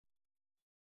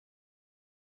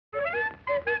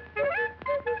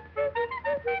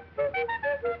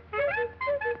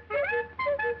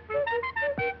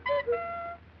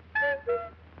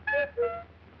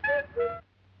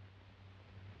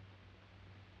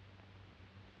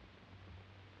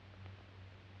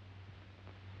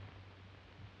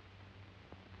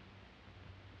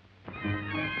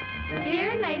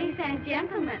ladies and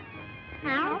gentlemen.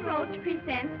 Hal Roach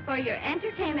presents for your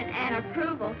entertainment and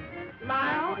approval,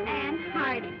 Laurel and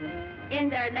Hardy, in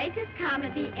their latest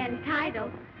comedy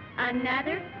entitled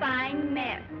Another Fine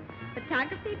Mess.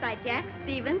 Photography by Jack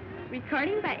Stevens,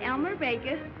 recording by Elmer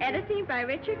Vegas, editing by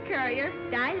Richard Currier,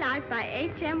 dialogue by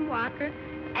H.M. Walker,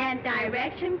 and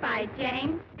direction by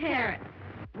James Parrott.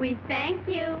 We thank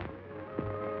you.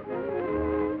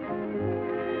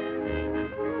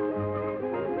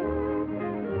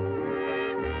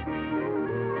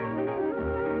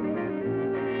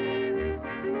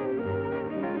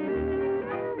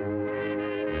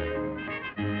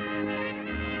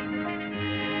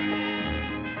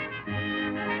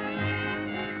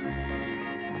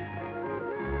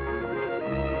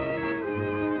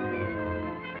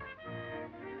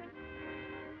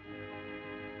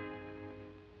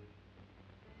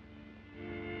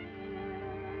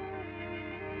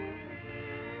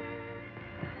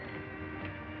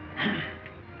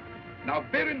 Now,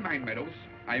 bear in mind, Meadows,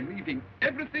 I'm leaving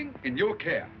everything in your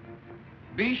care.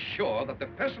 Be sure that the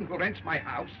person who rents my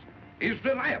house is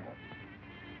reliable.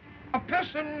 A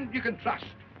person you can trust.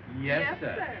 Yes,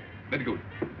 sir. Very good.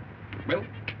 Well,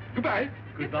 goodbye.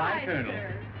 Goodbye, Colonel.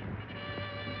 Sir.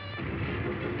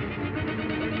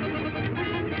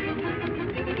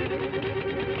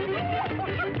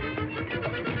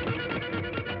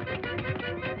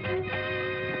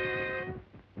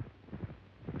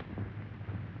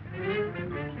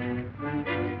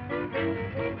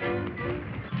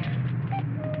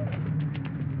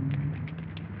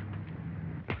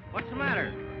 What's the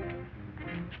matter?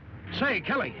 Say,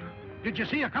 Kelly, did you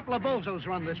see a couple of bozos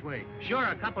run this way? Sure,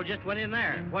 a couple just went in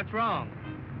there. What's wrong?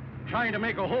 Trying to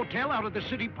make a hotel out of the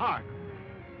city park.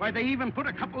 Why, they even put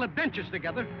a couple of benches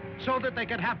together so that they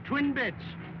could have twin beds.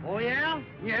 Oh, yeah?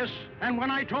 Yes, and when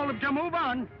I told them to move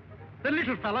on, the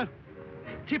little fella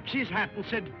tips his hat and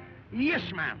said, "Yes,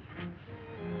 ma'am."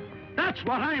 That's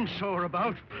what I'm sore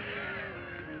about.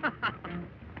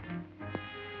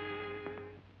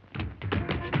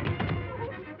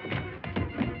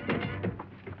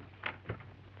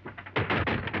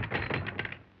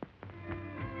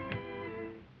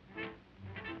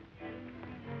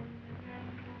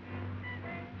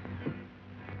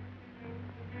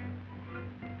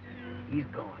 He's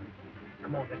gone.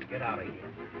 Come on, let's get out of here.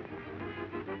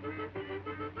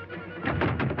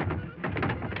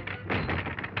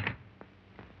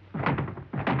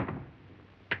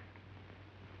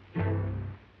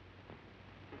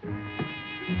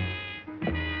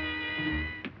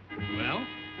 Well,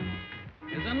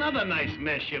 here's another nice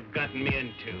mess you've gotten me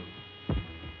into.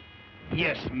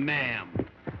 Yes, ma'am.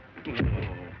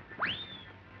 Oh.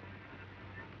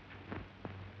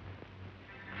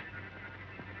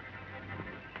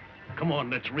 Come on,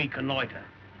 let's reconnoiter.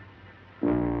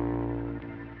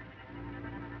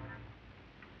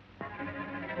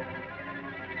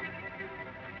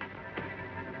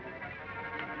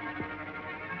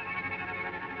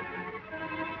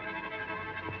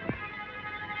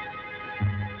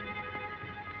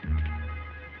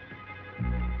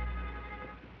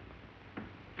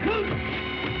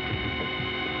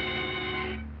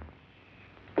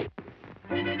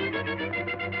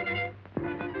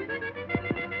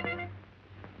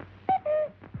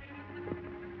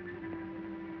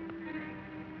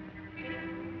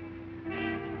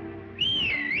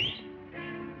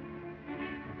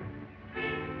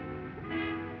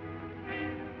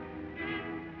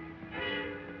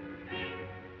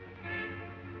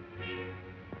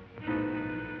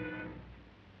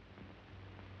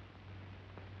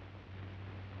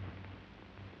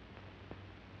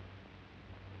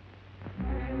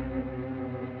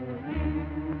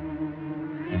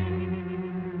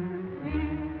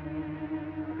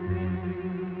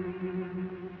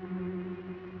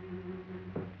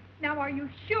 Are you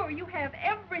sure you have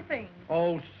everything?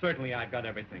 Oh, certainly I've got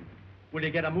everything. Will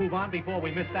you get a move on before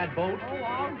we miss that boat? Oh,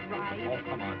 all right. Oh,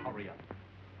 come on, hurry up.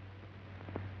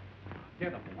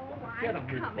 Get a move Oh, on. Get a I'm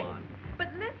move coming. on. But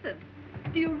listen,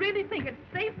 do you really think it's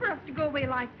safe for us to go away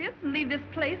like this and leave this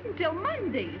place until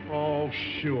Monday? Oh,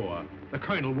 sure. The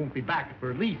Colonel won't be back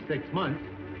for at least 6 months.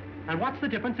 And what's the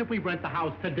difference if we rent the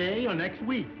house today or next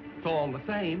week? It's all the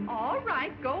same. All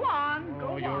right, go on, go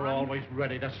on. Oh, you're always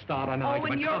ready to start an Oh,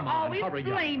 argument. and you're Come on, always hurry up.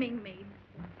 blaming me.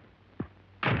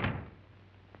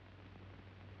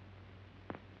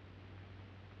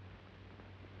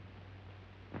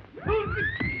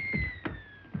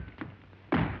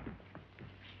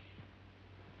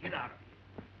 Get out of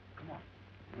here. Come on.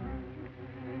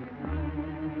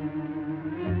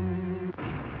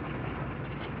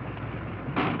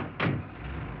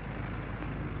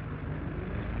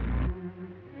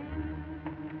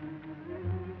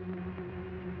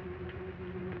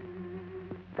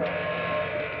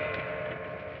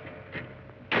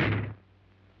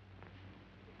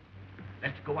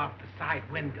 Let's go out the side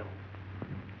window.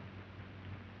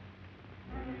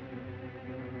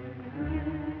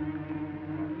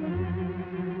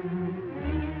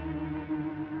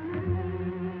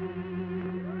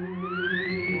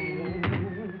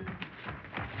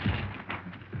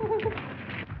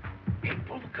 Hey,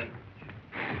 pull the curtain.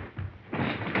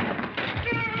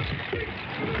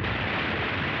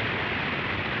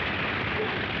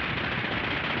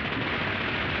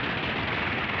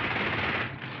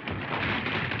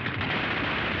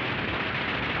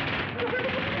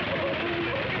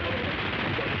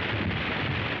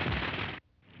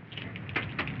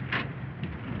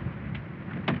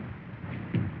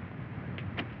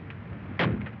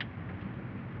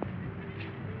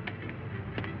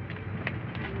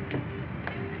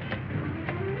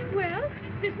 Well,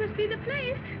 this must be the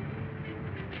place.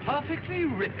 Perfectly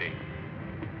ripping.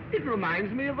 It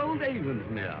reminds me of old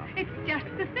Avonsmere. It's just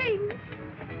the thing.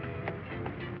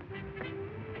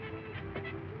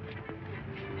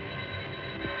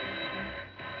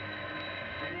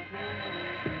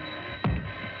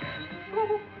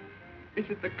 Oh, is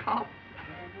it the cop?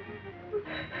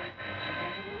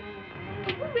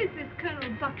 Who is this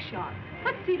Colonel Buckshot?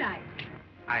 What's he like?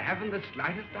 I haven't the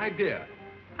slightest idea.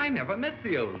 I never met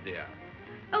the old dear.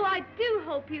 Oh, I do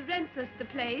hope he rents us the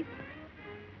place.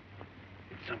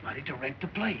 It's somebody to rent the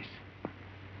place.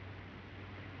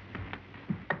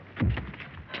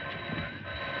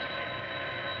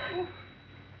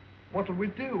 What'll we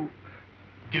do?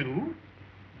 Do?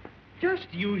 Just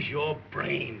use your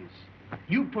brains.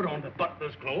 You put on the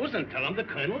butler's clothes and tell him the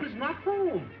colonel is not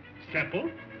home. Simple.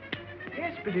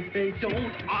 Yes, but if they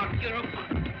don't argue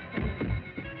about it.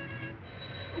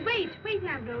 Wait,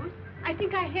 Ambrose. I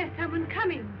think I hear someone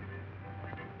coming.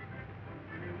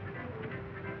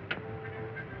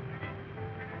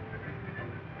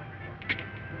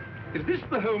 Is this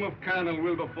the home of Colonel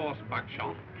Wilberforce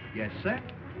Buckshot? Yes, sir.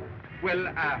 Well,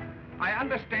 I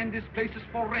understand this place is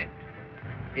for rent.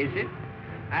 Is it?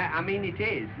 I mean, it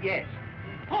is, yes.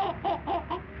 Of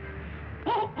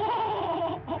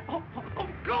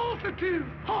course it is.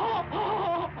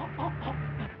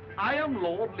 I am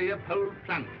Lord Leopold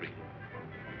Plantry.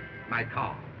 My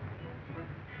car.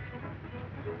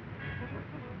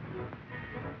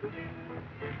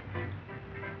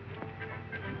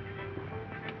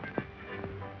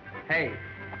 Hey,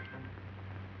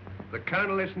 the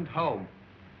colonel isn't home.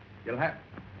 You'll have...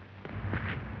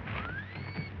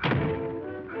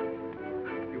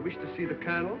 You wish to see the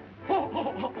colonel?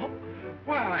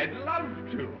 Well, I'd love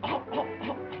to.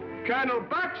 Colonel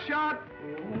Buckshot!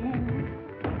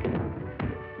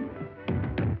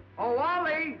 Oh,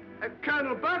 Ollie!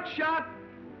 Colonel Buckshot!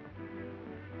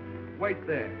 Wait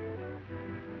there.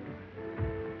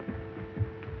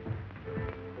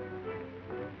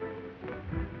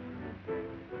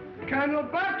 Colonel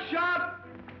Buckshot!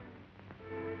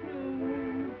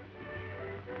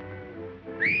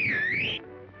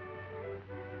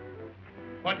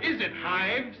 What is it,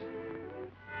 Hives?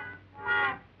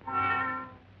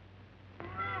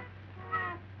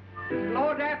 It's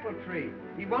Lord Appletree.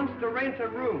 He wants to rent a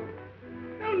room.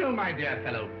 No, my dear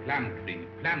fellow, Plantry.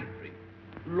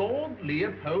 Lord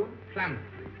Leopold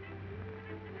Plantry.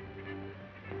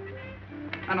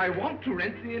 And I want to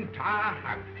rent the entire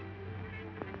house.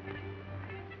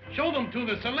 Show them to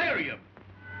the solarium.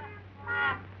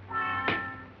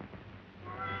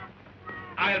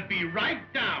 I'll be right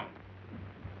down.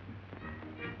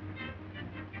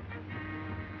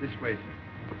 This way, sir.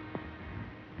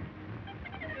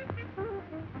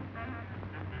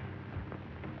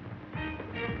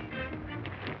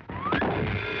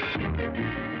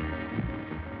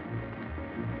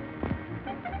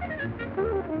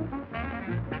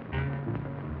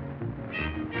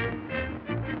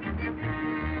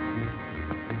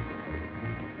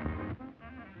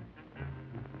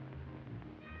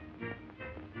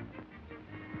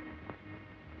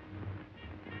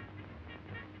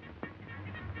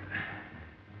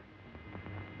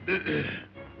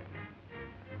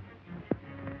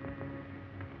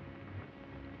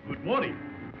 Good morning.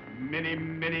 Many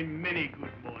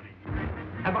good morning.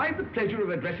 Have I the pleasure of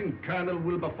addressing Colonel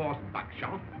Wilberforce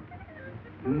Buckshot?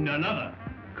 None other.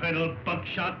 Colonel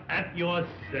Buckshot at your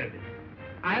service.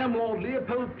 I am Lord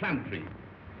Leopold Plantry.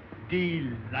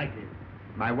 Delighted.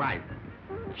 My wife.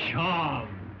 Charmed.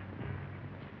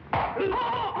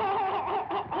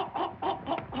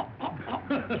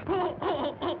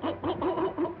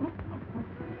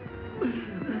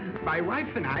 My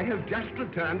wife and I have just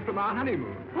returned from our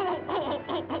honeymoon.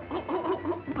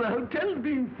 The hotel's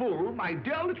been full. My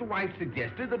dear little wife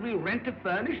suggested that we rent a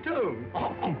furnished home.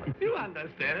 Oh, you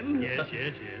understand? Yes.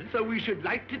 So we should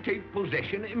like to take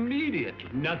possession immediately.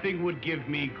 Nothing would give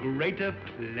me greater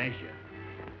pleasure.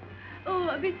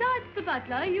 Oh, besides the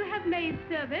butler, you have maid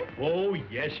service. Oh,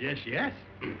 yes.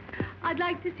 I'd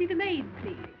like to see the maid,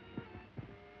 please.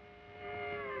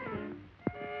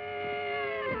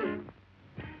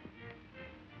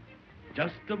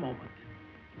 Just a moment.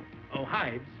 Oh,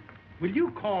 Hives, will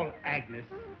you call Agnes?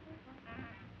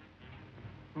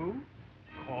 Who?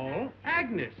 Call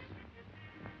Agnes.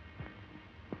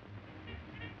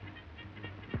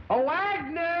 Oh,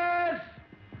 Agnes!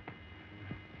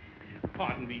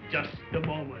 Pardon me just a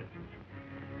moment.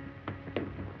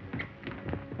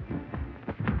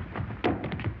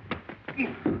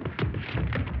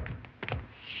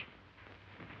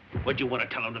 What'd you want to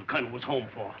tell him the Colonel was home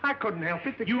for? I couldn't help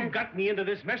it. You've got me into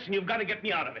this mess, and you've got to get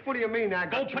me out of it. What do you mean, I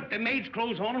Go put the maid's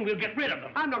clothes on, and we'll get rid of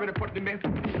them. I'm not going to put them in.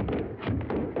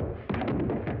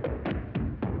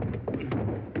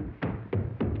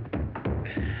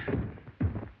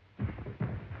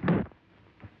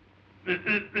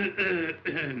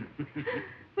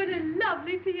 What a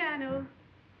lovely piano.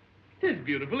 It's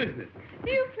beautiful, isn't it?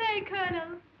 Do you play,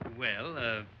 Colonel?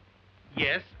 Well,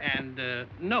 yes and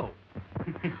no.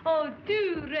 Oh,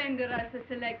 do render us a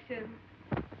selection.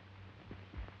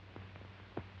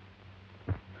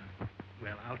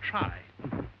 Well, I'll try.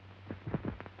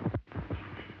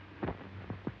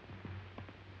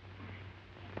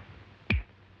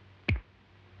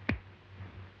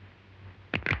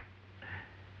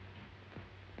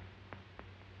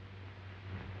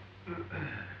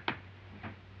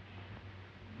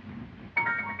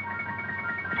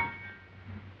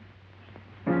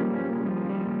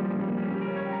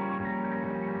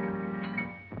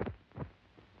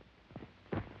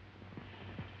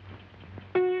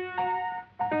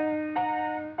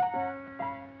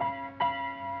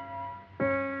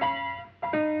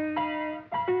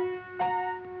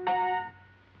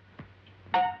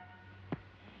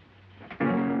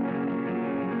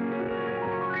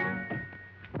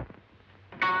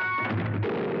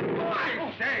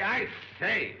 I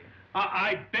say.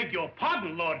 I beg your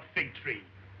pardon, Lord Fig Tree.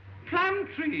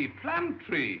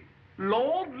 Plumtree.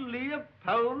 Lord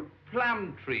Leopold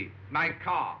Plumtree. My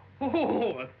car.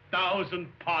 Oh, 1,000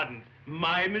 pardons.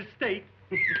 My mistake.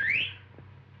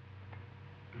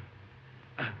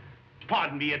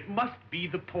 Pardon me, it must be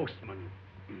the postman.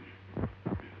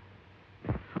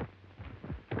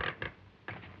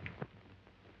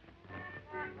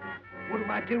 What do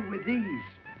I do with these?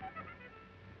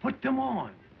 Put them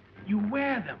on. You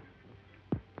wear them.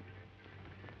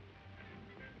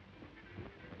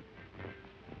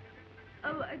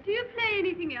 Oh, do you play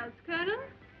anything else, Colonel?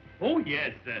 Oh,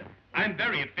 yes. I'm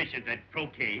very efficient at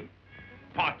croquet,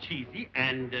 parcheesi,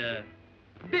 and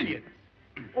billiards.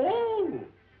 Oh,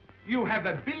 you have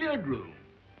a billiard room.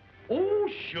 Oh,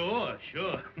 sure.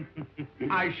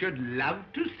 I should love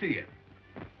to see it.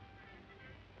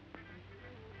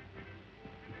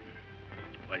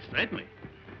 Why, certainly.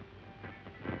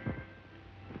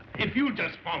 If you'll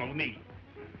just follow me.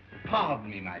 Pardon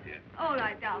me, my dear. All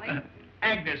right, darling.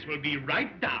 Agnes will be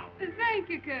right down. Thank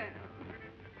you, Colonel.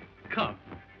 Come.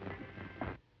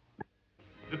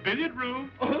 The billiard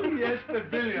room. Oh, yes, the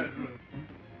billiard room.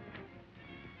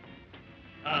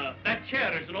 That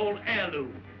chair is an old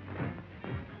heirloom.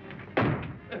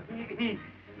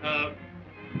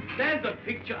 There's a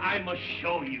picture I must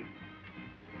show you.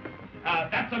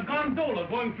 That's a gondola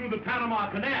going through the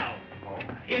Panama Canal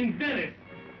in Venice.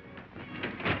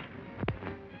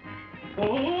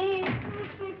 Oh,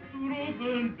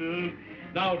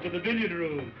 now to the billiard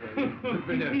room. The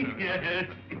billiard room. Yes,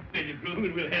 billiard room,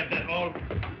 and we'll have that all.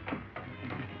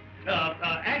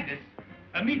 Agnes,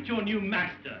 meet your new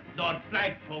master, Lord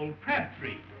Flagpole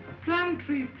Crabtree.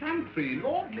 Plumtree.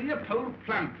 Lord Leopold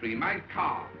Plumtree, my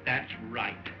car. That's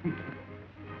right.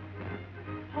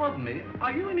 Pardon me,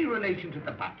 are you any relation to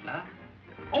the butler?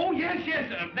 Oh, yes,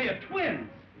 they are twins.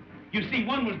 You see,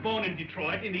 one was born in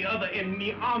Detroit and the other in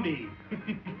the army.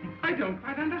 I don't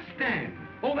quite understand.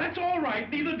 Oh, that's all right.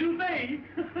 Neither do they.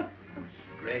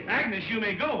 Great. Agnes, you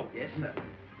may go. Yes, sir.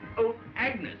 Oh,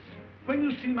 Agnes, when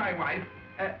you see my wife,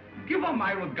 give her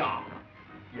my regards.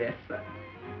 Yes, sir.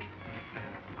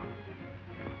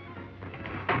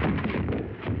 All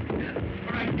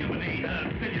right, give her the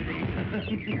billiard room.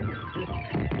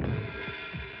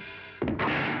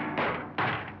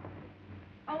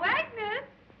 Oh, Agnes!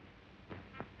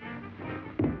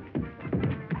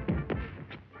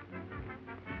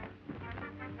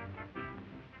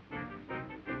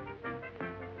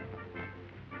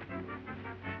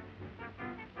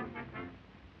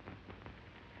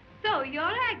 So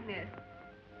you're Agnes.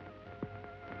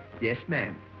 Yes,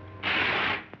 ma'am.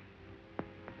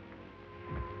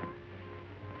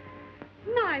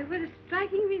 My, what a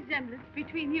striking resemblance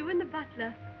between you and the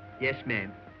butler. Yes,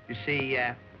 ma'am. You see,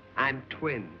 I'm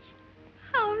twins.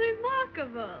 How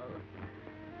remarkable.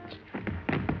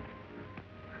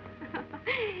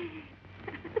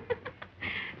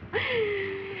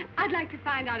 I'd like to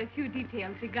find out a few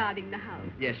details regarding the house.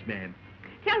 Yes, ma'am.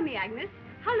 Tell me, Agnes,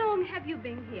 how long have you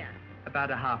been here?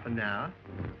 About a half an hour.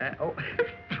 Oh,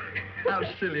 how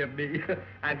silly of me.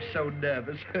 I'm so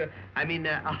nervous. I mean,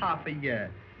 a half a year.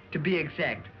 To be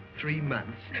exact, 3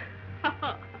 months.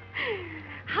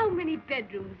 How many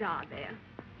bedrooms are there?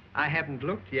 I haven't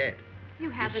looked yet. You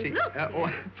haven't see, looked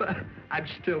yet? I'm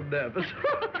still nervous.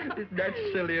 That's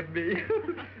silly of me.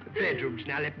 Bedrooms.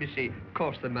 Now, let me see. Of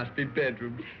course, there must be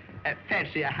bedrooms.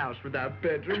 Fancy a house without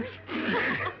bedrooms.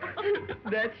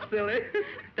 That's silly.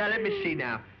 Now, let me see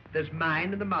now. There's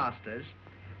mine and the master's,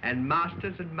 and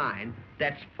master's and mine.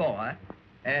 That's 4.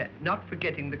 Not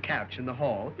forgetting the couch in the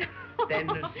hall. Then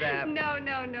there's,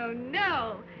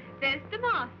 No. There's the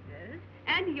master's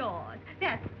and yours.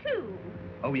 That's 2.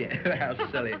 Oh, yeah. How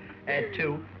silly.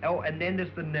 2. Oh, and then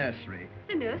there's the nursery.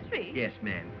 The nursery? Yes,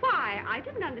 ma'am. Why, I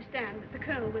didn't understand that the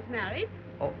colonel was married.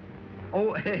 Oh,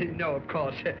 no, of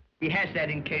course. He has that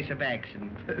in case of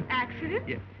accident. Accident?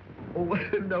 Yeah. Oh,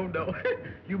 no.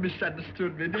 You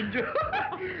misunderstood me, didn't you?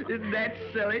 Isn't that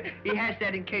silly? He has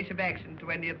that in case of accident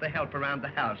to any of the help around the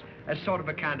house. A sort of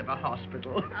a kind of a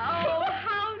hospital. Oh,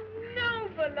 how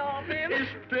noble of him.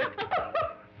 Isn't it?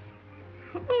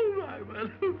 Oh, my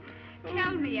word.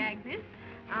 Tell me, Agnes,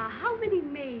 how many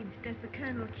maids does the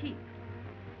colonel keep?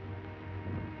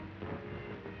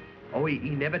 Oh,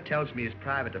 he never tells me his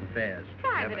private affairs.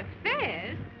 Private Never.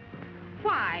 affairs?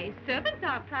 Why, servants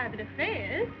are private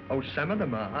affairs. Oh, some of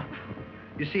them are.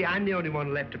 You see, I'm the only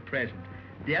one left at present.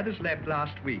 The others left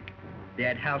last week. They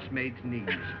had housemaid's knees.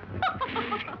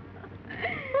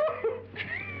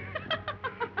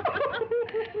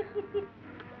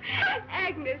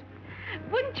 Agnes,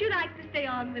 wouldn't you like to stay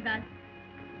on with us?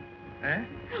 Huh?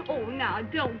 Oh, now,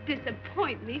 don't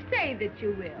disappoint me. Say that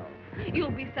you will. You'll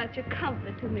be such a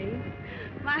comfort to me.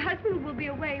 My husband will be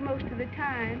away most of the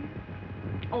time.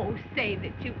 Oh, say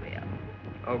that you will.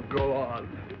 Oh, go on.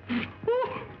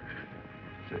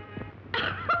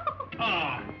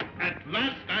 Ah, at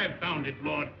last I've found it,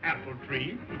 Lord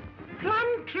Appletree.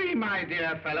 Plumtree, my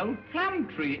dear fellow.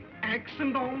 Plumtree.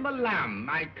 Accent on the lamb,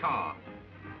 my car.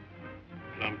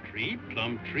 Plumtree.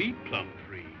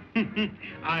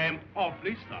 I am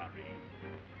awfully sorry.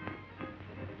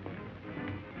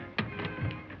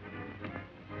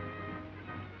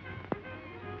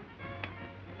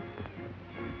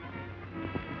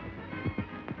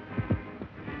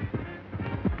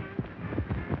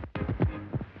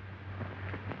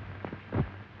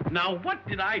 Now, what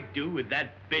did I do with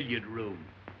that billiard room?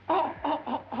 Oh.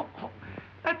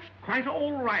 That's quite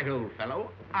all right, old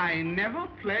fellow. I never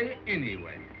play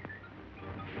anyway.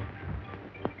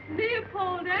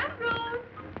 Leopold Ambrose!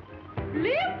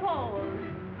 Leopold!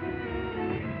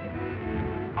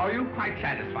 Are you quite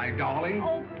satisfied, darling?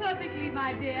 Oh, perfectly,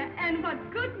 my dear. And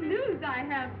what good news I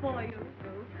have for you.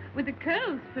 With the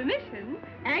colonel's permission,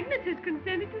 Agnes has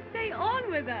consented to stay on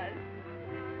with us.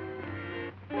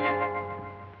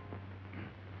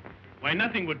 Why,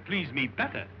 nothing would please me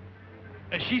better.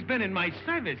 She's been in my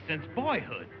service since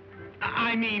boyhood.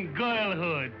 I mean,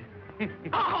 girlhood.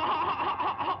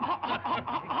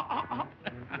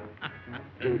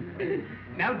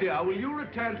 Now, dear, will you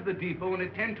return to the depot and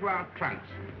attend to our trunks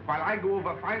while I go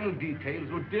over final details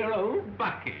with dear old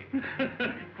Bucky?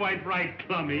 Quite right,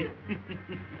 Clummy.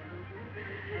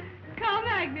 Come,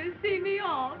 Agnes, see me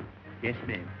off. Yes,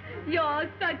 ma'am. You're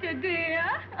such a dear.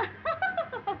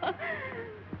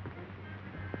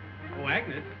 Oh,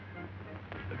 Agnes,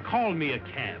 call me a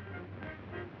cab.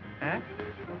 Huh?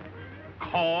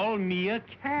 Call me a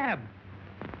cab.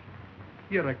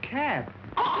 You're a cab.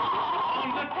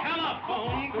 On the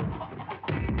telephone.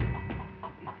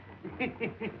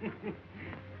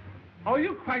 Are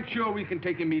you quite sure we can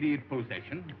take immediate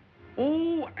possession?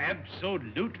 Oh,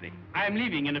 absolutely. I'm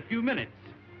leaving in a few minutes.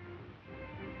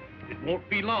 It won't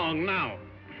be long now.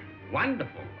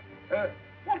 Wonderful.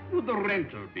 What would the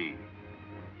rental be?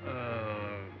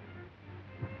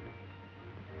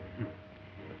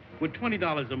 Would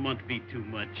 $20 a month be too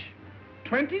much?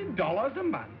 $20 a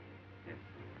month?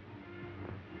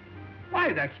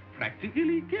 Why, that's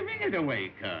practically giving it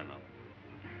away, Colonel.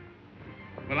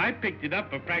 Well, I picked it up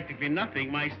for practically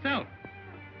nothing myself.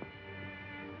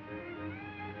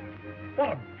 What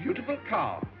a beautiful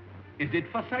car. Is it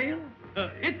for sale?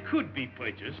 It could be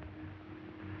purchased.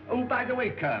 Oh, by the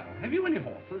way, Colonel, have you any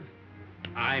horses?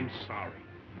 I'm sorry.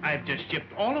 I've just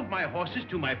shipped all of my horses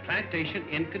to my plantation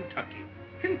in Kentucky.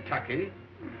 Kentucky?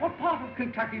 What part of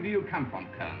Kentucky do you come from,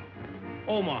 Colonel?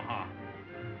 Omaha.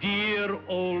 Dear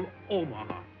old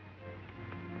Omaha.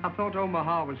 I thought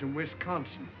Omaha was in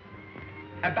Wisconsin.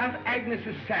 About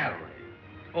Agnes's salary.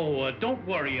 Oh, don't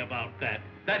worry about that.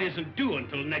 That isn't due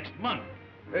until next month.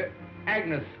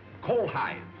 Agnes, coal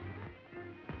hives.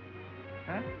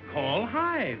 Huh? Coal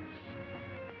hives.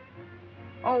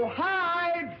 Oh,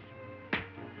 hives!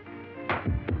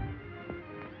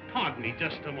 Pardon me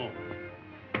just a moment.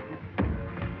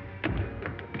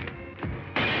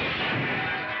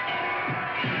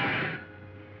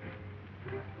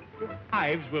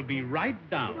 Hives will be right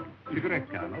down. Cigarette,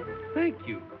 Colonel. Thank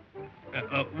you.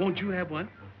 Won't you have one?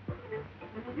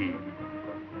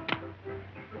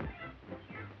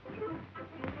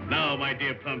 Now, my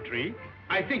dear Plumtree,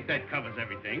 I think that covers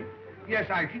everything. Yes,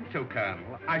 I think so,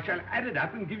 Colonel. I shall add it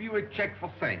up and give you a check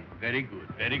for same. Very good,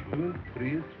 very good. 2,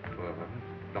 3, 4.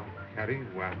 Don't carry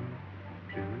 1,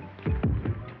 2.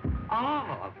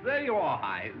 Ah, there you are,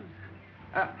 Hives.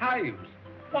 Hives,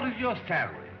 what is your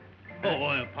salary?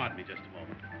 Oh, pardon me just a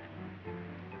moment.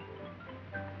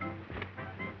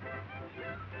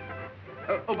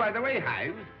 Oh, by the way,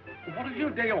 Hives, what is your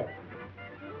day off?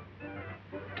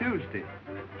 Tuesday.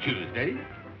 Tuesday?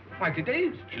 Why,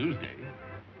 today's Tuesday.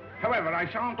 However, I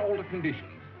shan't alter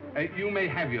conditions. You may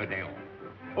have your day off.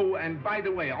 Oh, and by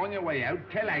the way, on your way out,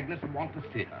 tell Agnes I want to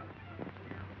see her.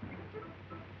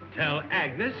 Tell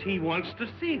Agnes he wants to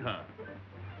see her.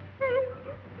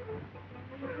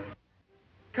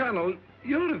 Colonel,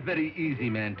 you're a very easy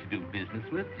man to do business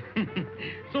with.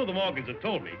 So the Morgans have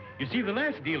told me. You see, the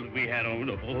last deal that we had on...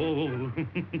 Oh.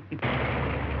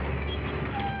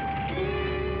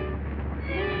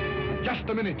 Just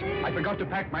a minute. I forgot to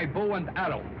pack my bow and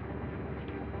arrow.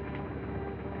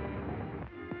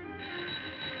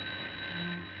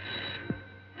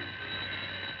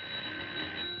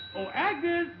 Oh,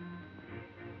 Agnes!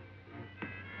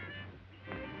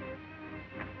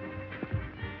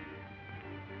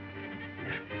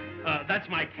 That's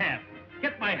my cab.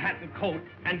 Get my hat and coat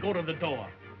and go to the door.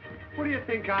 What do you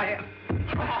think I am?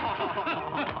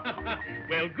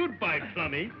 Well, goodbye,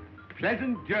 Plummy.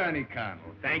 Pleasant journey,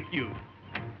 Colonel. Thank you.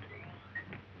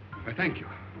 Thank you.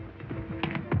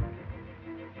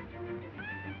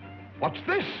 What's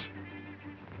this?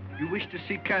 You wish to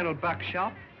see Colonel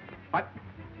Buckshot? What?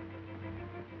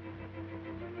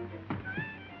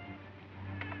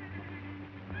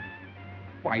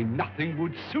 Why, nothing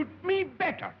would suit me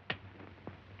better.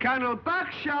 Colonel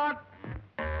Buckshot!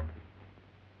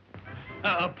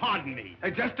 Pardon me.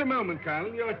 Just a moment,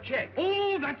 Colonel. Your check.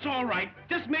 Oh, that's all right.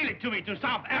 Just mail it to me to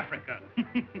South Africa.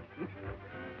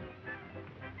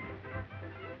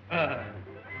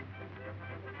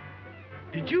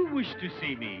 Did you wish to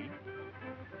see me?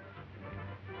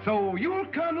 So you're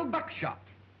Colonel Buckshot?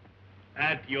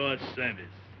 At your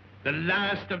service. The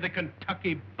last of the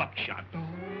Kentucky Buckshot.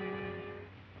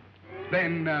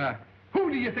 Then,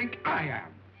 who do you think I am?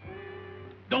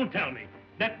 Don't tell me.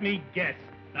 Let me guess.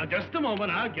 Now, just a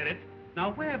moment, I'll get it.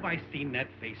 Now, where have I seen that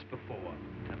face before?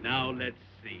 Now, let's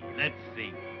see.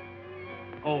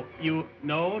 Oh, you...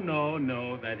 No,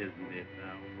 that isn't it.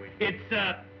 Now, wait. It's,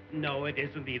 no, it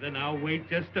isn't either. Now, wait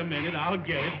just a minute. I'll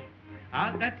get it.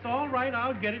 That's all right.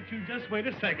 I'll get it. You just wait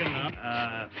a second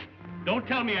now. Don't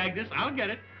tell me, Agnes. I'll get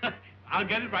it. I'll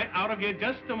get it right out of here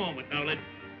just a moment. Now, let's...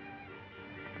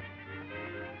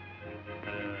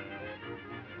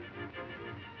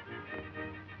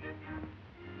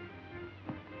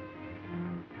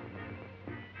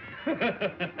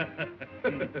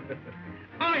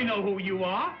 I know who you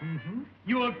are. Mm-hmm.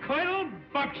 You're Colonel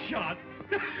Buckshot.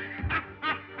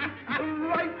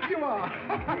 Right you are.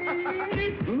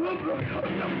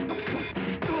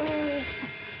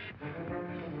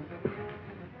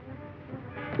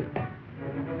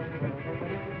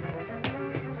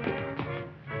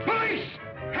 Police!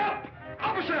 Help!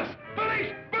 Officers!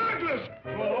 Police! Burglars!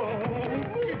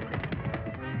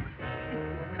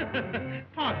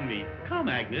 Pardon me. Come,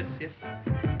 Agnes. Yes.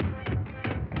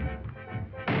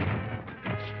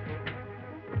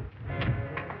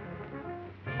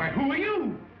 Why, who are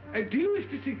you? Do you wish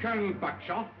to see Colonel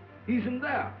Buckshot? He's in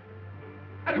there.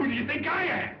 And who do you think I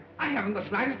am? I haven't the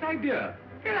slightest idea.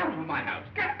 Get out of my house.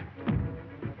 Get...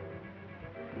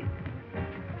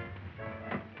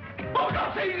 Oh,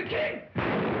 God save the king!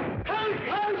 Help!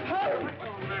 Help! Help!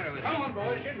 What's the matter with you? Come on,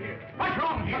 boys, in here. What's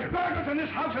wrong here? There's burglars in this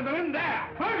house and they're in there.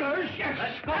 Burglars? Yes.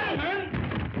 Let's go, men.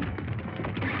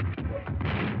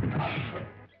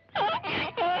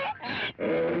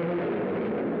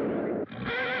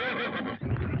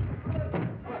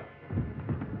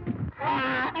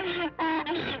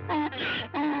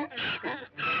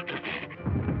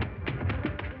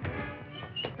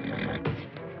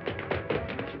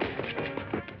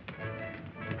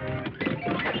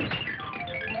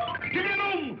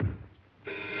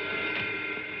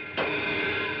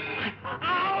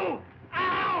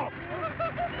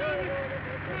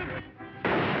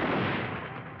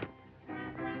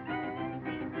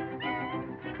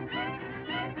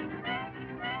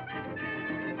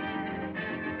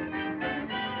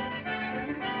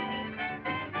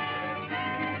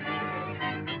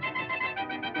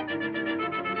 Bye.